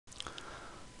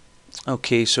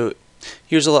Okay, so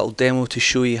here's a little demo to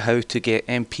show you how to get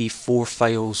MP4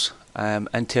 files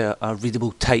into a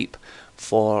readable type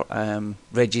for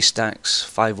Registax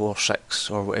 5 or 6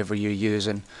 or whatever you're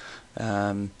using.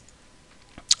 Um,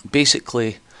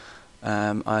 Basically,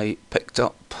 I picked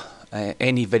up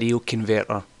any video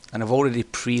converter, and I've already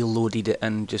preloaded it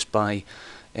in just by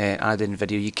adding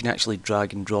video. You can actually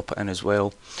drag and drop it in as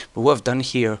well. But what I've done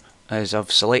here is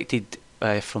I've selected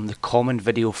from the common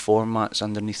video formats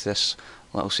underneath this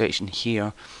little section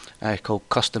here called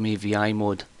Custom AVI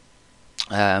mode.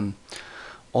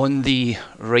 On the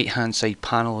right hand side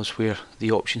panel is where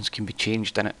the options can be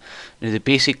changed in it. Now the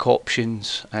basic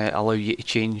options allow you to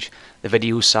change the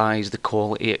video size, the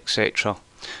quality, etc.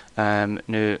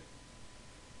 Now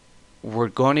we're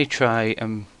going to try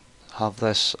and have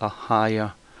this a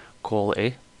higher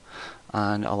quality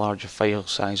and a larger file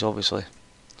size, obviously.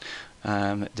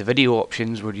 The video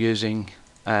options, we're using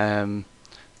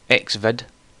Xvid,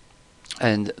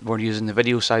 and we're using the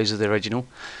video size of the original.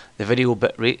 The video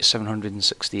bitrate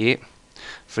 768,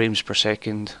 frames per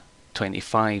second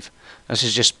 25. This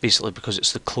is just basically because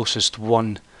it's the closest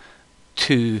one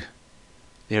to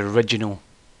the original.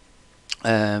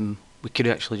 We could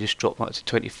actually just drop that to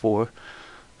 24,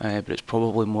 but it's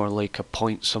probably more like a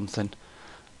point something.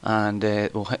 And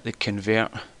we'll hit the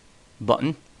convert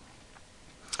button,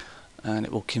 and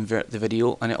it will convert the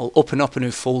video, and it will open up a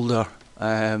new folder.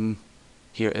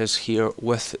 Here it is here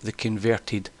with the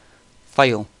converted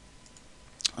file.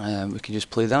 We can just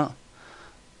play that,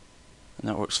 and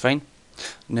that works fine.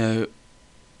 Now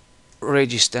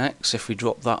Registax, if we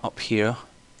drop that up here,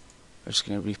 we're just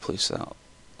going to replace that.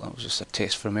 That was just a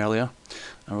test from earlier,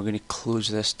 and we're going to close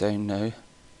this down now,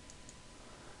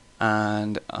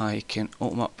 and I can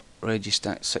open up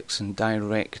Registax 6 and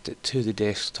direct it to the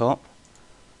desktop,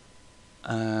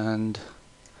 and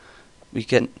we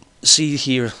can see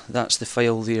here that's the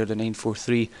file there, the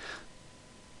 943.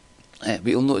 But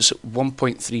you'll notice at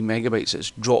 1.3 megabytes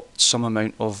it's dropped some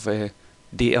amount of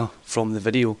data from the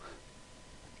video,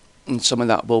 and some of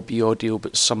that will be audio,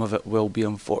 but some of it will be,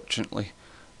 unfortunately,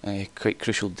 quite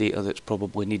crucial data that's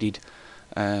probably needed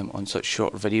on such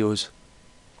short videos.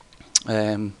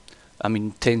 I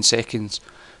mean, 10 seconds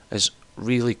is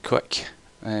really quick,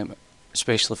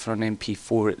 especially for an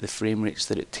MP4 at the frame rates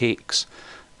that it takes.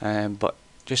 But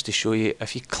just to show you,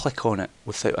 if you click on it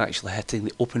without actually hitting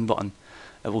the open button,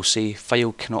 it will say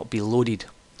file cannot be loaded.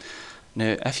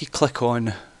 Now if you click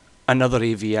on another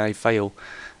AVI file,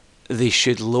 they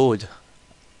should load.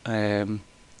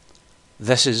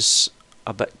 This is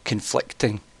a bit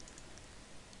conflicting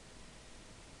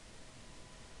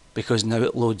because now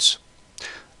it loads.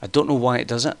 I don't know why it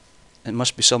does it. It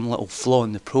must be some little flaw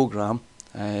in the program,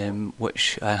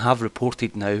 which I have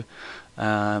reported now,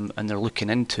 and they're looking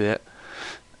into it.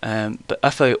 But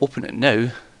if I open it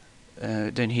now,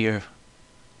 down here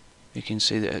you can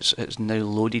see that it's now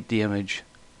loaded the image,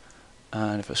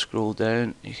 and if I scroll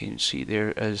down you can see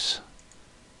there is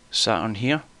Saturn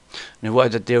here. Now what I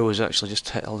did there was actually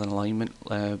just hit an alignment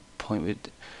point.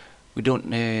 We don't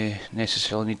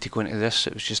necessarily need to go into this,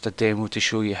 it was just a demo to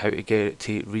show you how to get it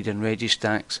to read in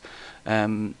Registax.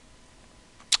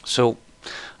 So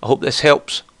I hope this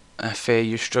helps. If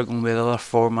you're struggling with other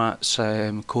formats,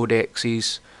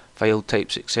 codexes, file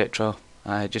types, etc.,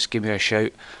 just give me a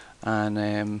shout,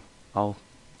 and I'll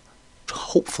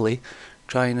hopefully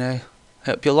try and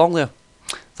help you along there.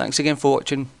 Thanks again for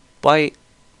watching. Bye.